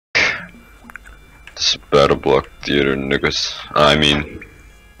This Battleblock theater niggas. I mean,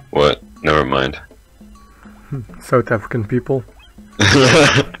 what? Never mind. South African people.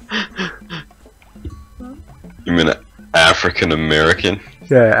 You mean African American?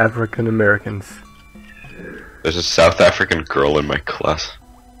 Yeah, African Americans. There's a South African girl in my class.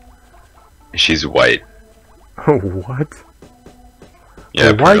 She's white. Oh, what? Yeah,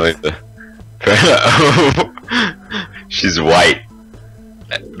 apparently white? She's white,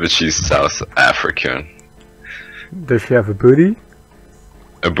 but she's South African. Does she have a booty?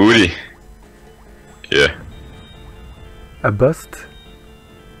 A booty? Yeah. A bust?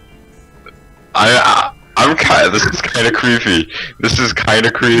 I'm kind. This is kind of creepy. This is kind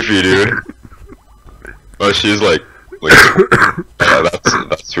of creepy, dude. Oh, she's like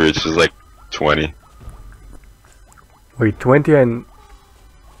that's weird. She's like 20. Wait, 20 and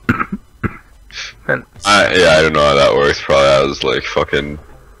man. Yeah, I don't know how that works. Probably I was like fucking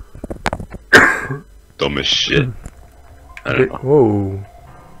dumb as shit. I don't know. Whoa.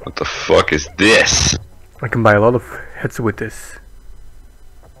 What the fuck is this? I can buy a lot of hits with this.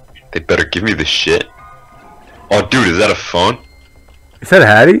 They better give me the shit. Oh, dude, is that a phone? Is that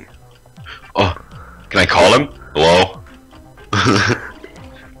Hattie? Oh, can I call him? Hello?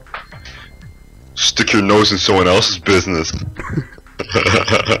 Stick your nose in someone else's business.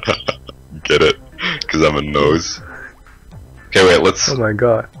 Get it? Because I'm a nose. Okay, wait, let's... Oh my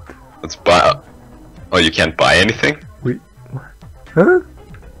god. Let's buy... Oh, you can't buy anything? What? Huh?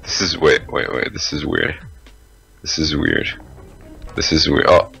 This is... Wait, this is weird. This is weird. This is weird.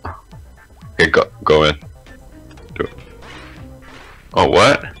 Oh. Okay, go in. Do it. Oh,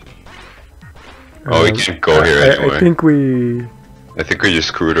 what? Oh, we can't go here anyway. I think we just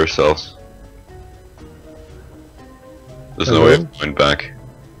screwed ourselves. There's no way of going back.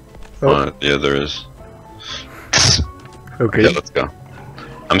 Oh. Yeah, there is. Okay. Yeah, let's go.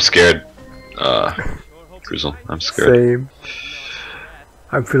 I'm scared. Grizzle, I'm scared. Same.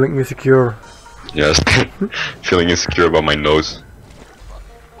 I'm feeling insecure. Yes. Feeling insecure about my nose.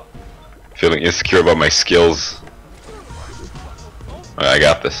 Feeling insecure about my skills. I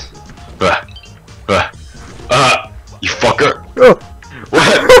got this. You fucker! Oh. What?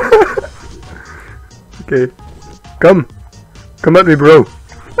 Okay. Come at me, bro.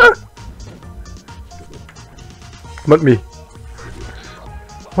 Ah. Come at me.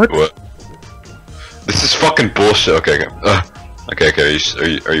 What? This is fucking bullshit. Okay. Okay.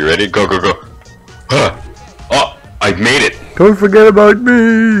 Are you ready? Go. Oh, I made it. Don't forget about me.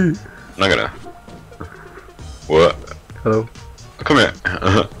 I'm not gonna. What? Hello. Come here.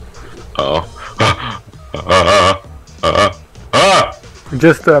 Uh-oh.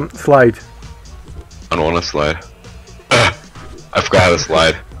 Just slide. I don't want to slide. I forgot how to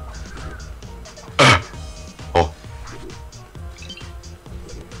slide. Oh.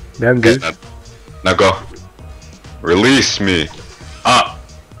 Damn, dude. Okay, now go. Release me. Ah.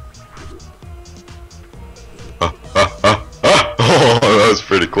 Oh, that was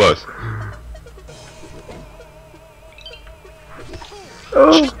pretty close.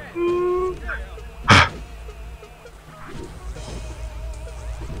 Oh.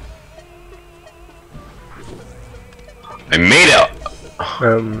 I made it.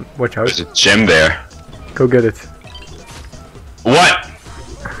 Watch out. There's a gem there. Go get it. What?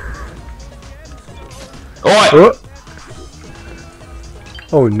 What? Oh,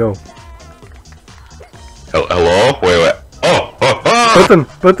 oh no. Hello? Wait. Oh.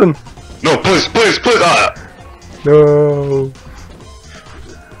 Button. No, please. No.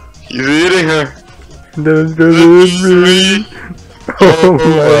 He's eating her. Don't do me. Oh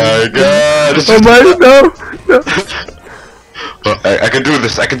my god. Oh my, no. I can do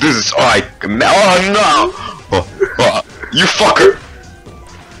this. Oh no. Oh, you fucker.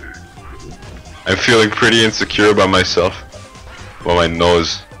 I'm feeling pretty insecure about myself. About my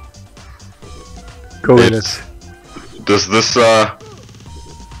nose. Go in it. Does this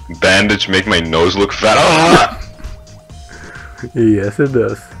bandage make my nose look fat? Ah! Yes, it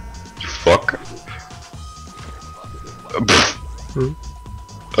does. Fuck.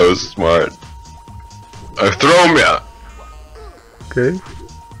 That was smart. Throw me out. Okay.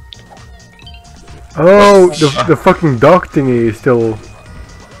 Oh, the fucking dog thingy is still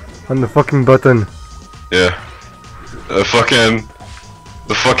on the fucking button. Yeah. The fucking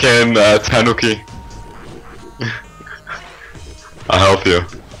tanuki. I'll help you.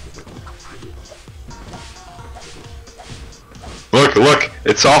 Look,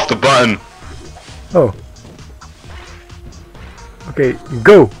 it's off the button. Oh. Okay,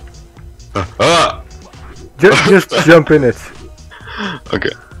 go. Just jump in it.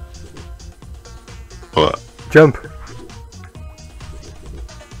 Okay. What? Jump.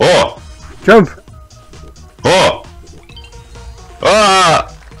 Oh! Jump.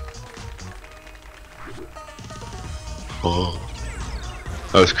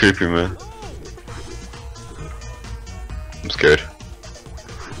 That was creepy, man. I'm scared.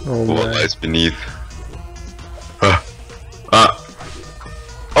 Oh What man. lies beneath?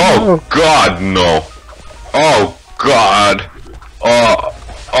 Oh God, no! Oh God!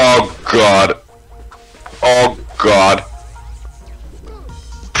 Oh God! Oh God!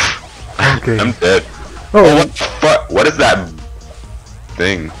 Okay. I'm dead. Oh, What the fuck? What is that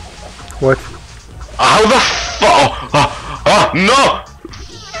thing? what? How the fuck? No!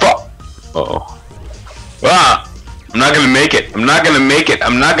 Fuck! Uh-oh. Ah! I'm not gonna make it. I'm not gonna make it.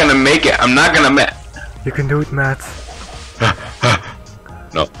 I'm not gonna make it. I'm not gonna You can do it, Matt.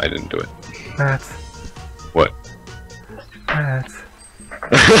 No, I didn't do it. Matt. What? Matt.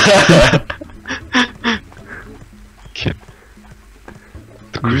 Kid.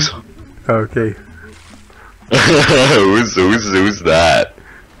 The Grizzle. Okay. Who's that?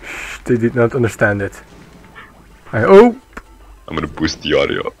 Shh, they did not understand it. Oh! I'm gonna boost the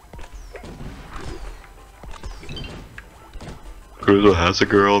audio. Grizzle has a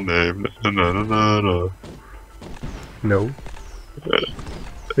girl named na. No.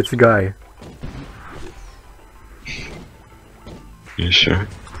 It's a guy. You sure?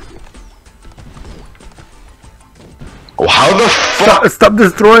 Oh, how the fuck? Stop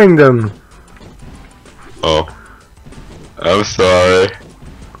destroying them! Oh. I'm sorry.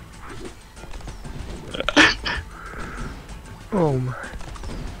 Oh my.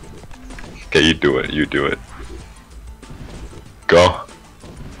 Okay, you do it. You do it. Go.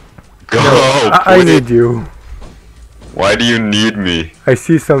 Go! I need you. Why do you need me? I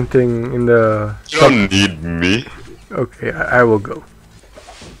see something in the... You don't need me. Okay, I will go.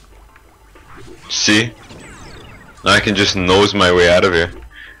 See? Now I can just nose my way out of here.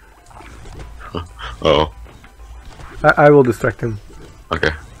 Oh. I will distract him.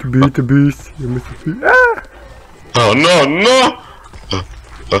 Okay. To beat the beast, you must be... Ah! Oh no, no!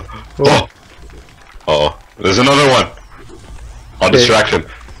 Oh! Oh, there's another one! I'll distract him.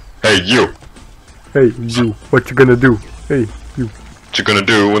 Hey, you! Hey, you, what you gonna do? Hey, you. What you gonna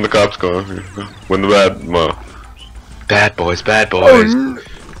do when the cops go? When the bad boys, Oh,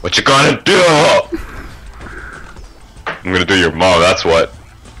 what you gonna do? I'm gonna do your mom, that's what.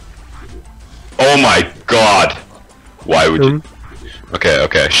 Oh my god! Why would you?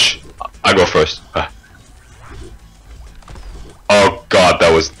 Okay, shh. I go first. Oh god,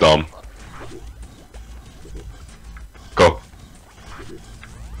 that was dumb. Go.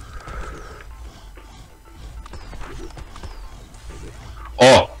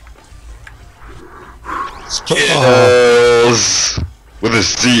 Oh! Skittles! With a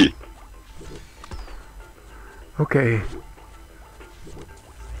Z. Okay.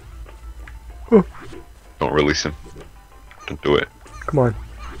 Oh, Don't release him. Don't do it. come on.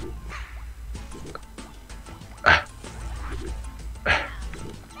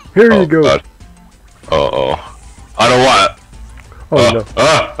 Here you go. God. Uh-oh. I don't want it. Oh no.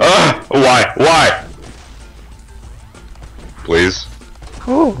 Why? Please?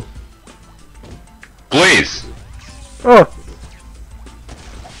 Oh. Please! Oh.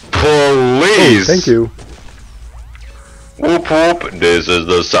 Please! Oh, thank you. Whoop whoop, this is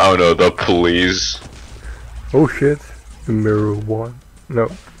the sound of the police. Oh shit. Mirror one. No.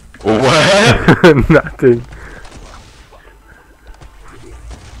 What? Nothing.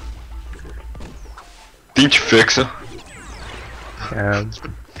 Didn't you fix it?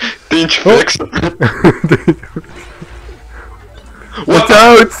 Didn't you fix it? Watch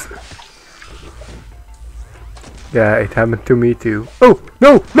out! Yeah, it happened to me too. Oh,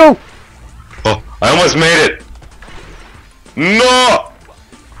 no, no! Oh, I almost made it! No!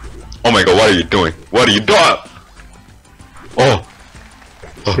 Oh my god, what are you doing? What are you doing? Oh!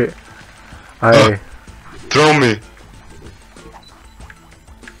 Okay. Throw me!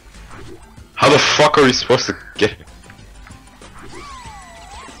 How the fuck are we supposed to get it?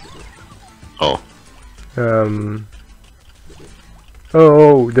 Oh.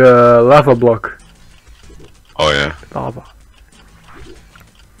 Oh, the lava block. Oh yeah. Lava.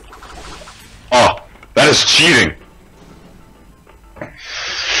 Oh! That is cheating!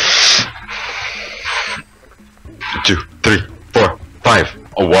 Two, three, four, five.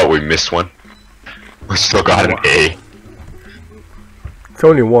 Oh what, we missed one. We still got an A. It's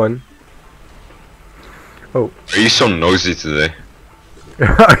only one. Oh. Are you so nosy today?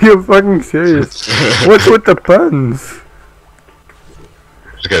 Are you fucking serious? What's with the puns?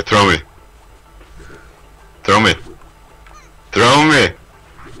 Okay, throw me. Throw me. Throw me.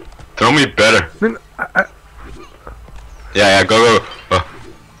 Throw me better. No, Yeah, go.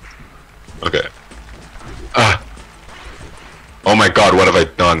 Okay. Oh my god, what have I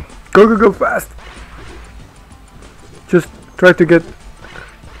done? Go fast. Just try to get...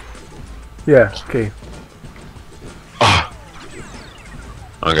 Yeah, okay. Oh.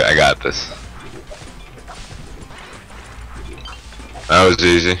 Okay, I got this. That was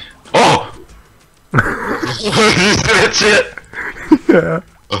easy. Oh! You see that shit? Yeah.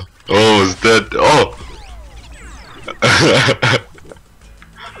 Oh, it's dead. Oh!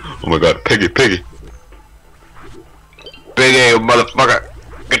 Oh my god, Piggy, Piggy. Piggy, motherfucker!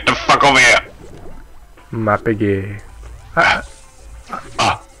 Get the fuck over here! My piggy.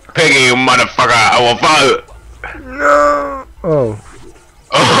 Piggy, you motherfucker! I will follow! No! Oh.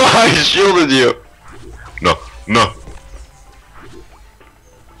 Oh, I shielded you! No, no!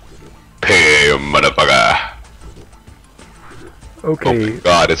 Piggy, you motherfucker! Okay. Oh my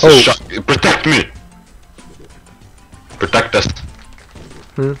god, it's a shot. Protect me! Protect us.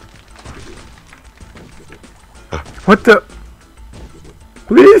 Hmm? What the?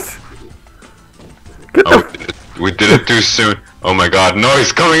 Please! Get the We did it too soon. Oh my god, no,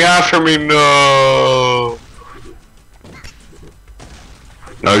 he's coming after me, no!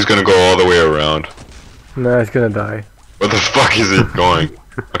 Now he's gonna go all the way around. Nah, he's gonna die. Where the fuck is he going?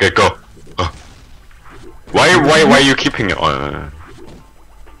 Okay, go. Why are you keeping it on?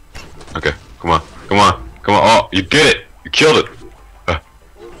 Okay, come on, come on, come on. Oh, you did it! You killed it!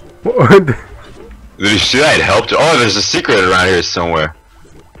 What? Did you see that? It helped? Oh, there's a secret around here somewhere.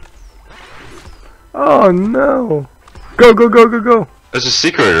 Oh no! Go, go, go, go, go! There's a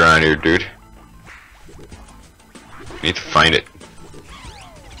secret around here, dude. Need to find it.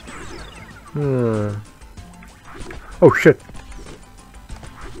 Hmm. Oh shit.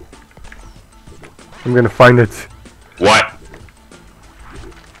 I'm gonna find it. What?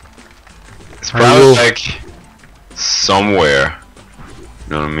 It's probably like somewhere. You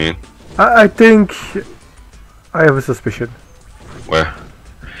know what I mean? I think I have a suspicion. Where?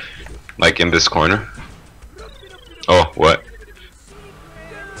 Like in this corner? Oh, what?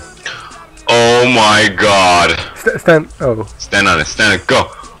 Oh my god. Stand. Oh. Stand on it, stand on it,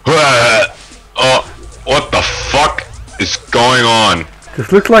 go! Oh, what the fuck is going on?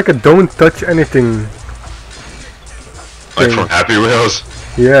 This looks like a don't touch anything. Like thing. from Happy Wheels?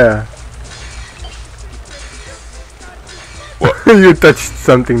 Yeah. What? You touched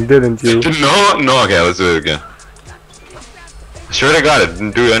something, didn't you? No, no, okay, let's do it again. I swear to god, it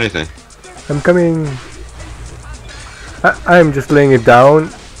didn't do anything. I'm coming. I'm just laying it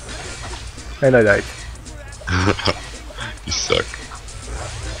down. And I died. You suck.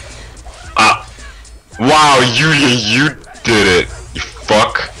 Ah! Wow, you did it! You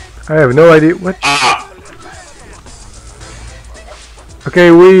fuck! I have no idea what. Ah! Okay,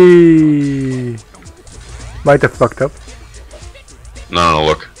 we might have fucked up. No, no,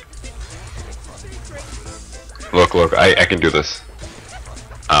 look. Look, look, I can do this.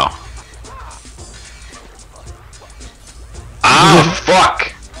 Ow. Ah,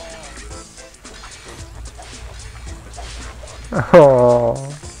 fuck! Oh.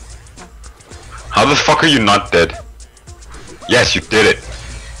 How the fuck are you not dead? Yes, you did it!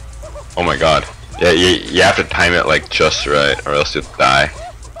 Oh my god. Yeah, you have to time it like just right, or else you'll die.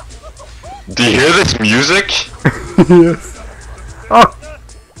 Do you hear this music? Yes. Oh.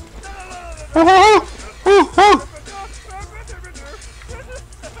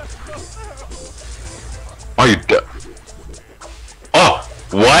 Oh, you did. Oh,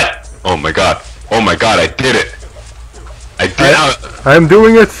 what? Oh my god. Oh my god, I did it. I did. I'm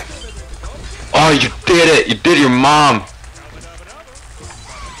doing it. Oh, you did it. You did your mom.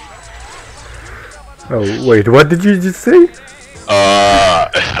 Oh wait, what did you just say?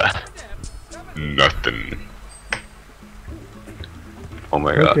 Nothing. Oh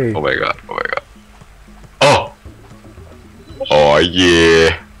my god. Okay. Oh my god. Oh my god. Oh. Oh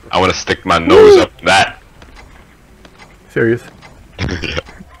yeah. I want to stick my nose up that. Serious? Yeah.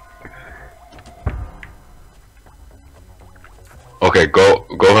 Okay, go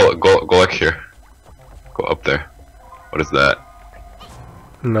like here. Go up there. What is that?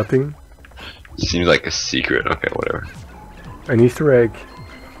 Nothing. Seems like a secret. Okay, whatever. An Easter egg.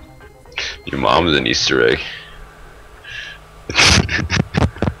 Your mom's an Easter egg.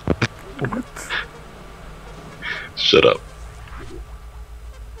 What? Shut up.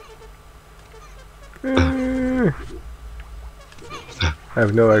 I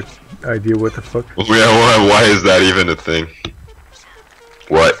have no idea what the fuck. Yeah, why is that even a thing?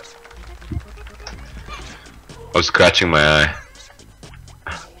 What? I was scratching my eye.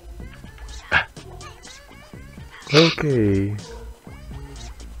 Okay.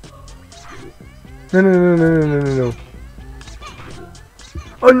 No.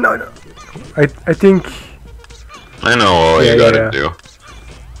 Oh no. I think. I know what Yeah, you gotta yeah. do.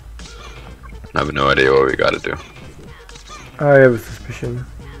 I have no idea what we gotta do. I have a suspicion.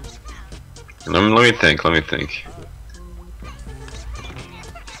 Let me think. Let me think.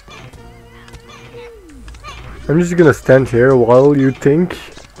 I'm just gonna stand here while you think.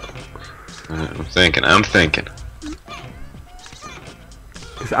 I'm thinking. I'm thinking.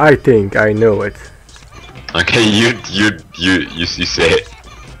 Cause I think I know it. Okay, you say it.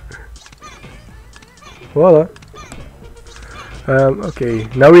 Voila. Okay,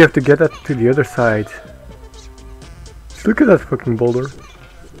 now we have to get that to the other side. Just look at that fucking boulder.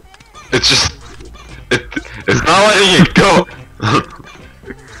 It's just it's not letting it go.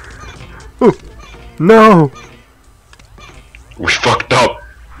 Oh no! We fucked up.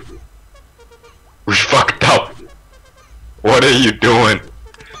 We fucked up. What are you doing?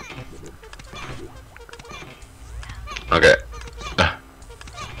 Okay.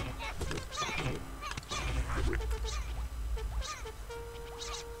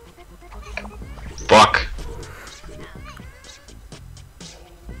 Fuck.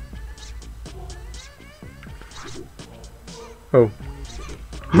 Oh.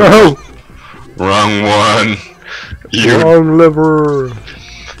 No! Wrong one. You Wrong lever!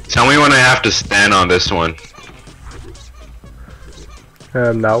 tell me when I have to stand on this one.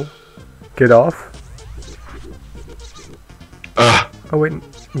 Now. Get off. Oh wait,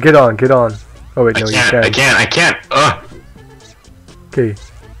 get on. Oh wait, no, you can't. I can't. Okay.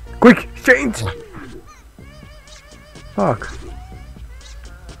 Quick, change! Fuck.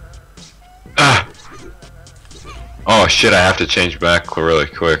 Oh shit, I have to change back really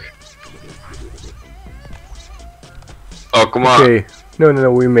quick. Oh, come on. Okay.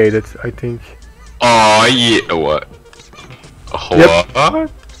 No, we made it, I think. Oh, yeah. What? Yep.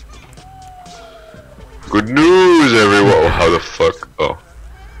 What? Good news, everyone. Oh, how the fuck? Oh.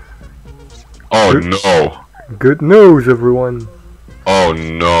 Oh, no. Good news, everyone. Oh,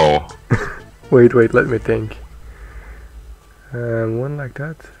 no. Wait, let me think. One like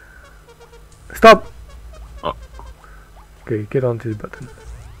that. Stop! Oh. Okay, get onto the button.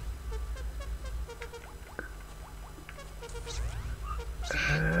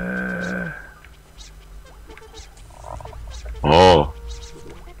 Oh.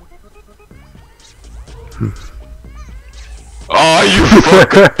 Oh, you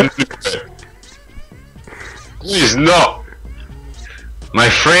fucking... Please, no! My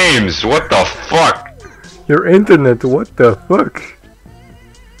frames, what the fuck? Your internet, what the fuck?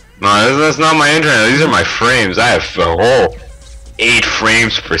 No, that's not my internet, these are my frames. I have a whole 8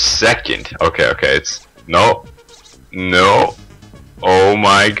 frames per second. Okay, it's... No. No. Oh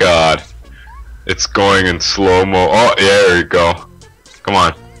my god. It's going in slow-mo. Oh, yeah, there you go. Come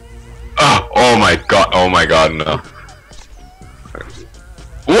on. Oh my god, no.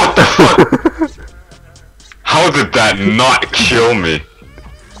 What the fuck? How did that not kill me?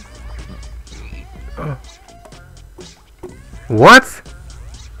 What?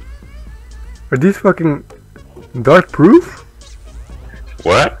 Are these fucking dark proof?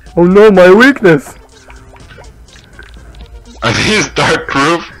 What? Oh no, my weakness! Are these dark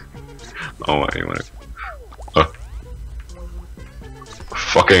proof? Oh, wait, you wanna...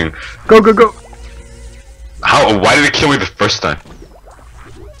 Fucking... Go! How? Why did it kill me the first time?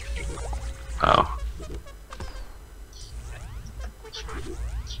 Oh.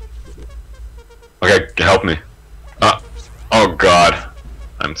 Okay, help me. Oh god.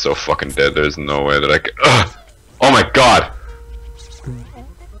 I'm so fucking dead, there's no way that I can... Oh my god!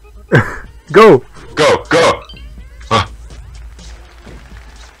 Go! Go!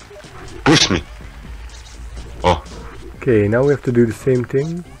 Push me! Oh. Okay, now we have to do the same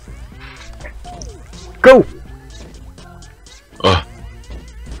thing. Go!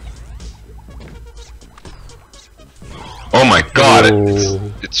 Oh my god,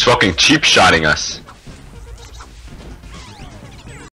 Oh. it's fucking cheap shotting us.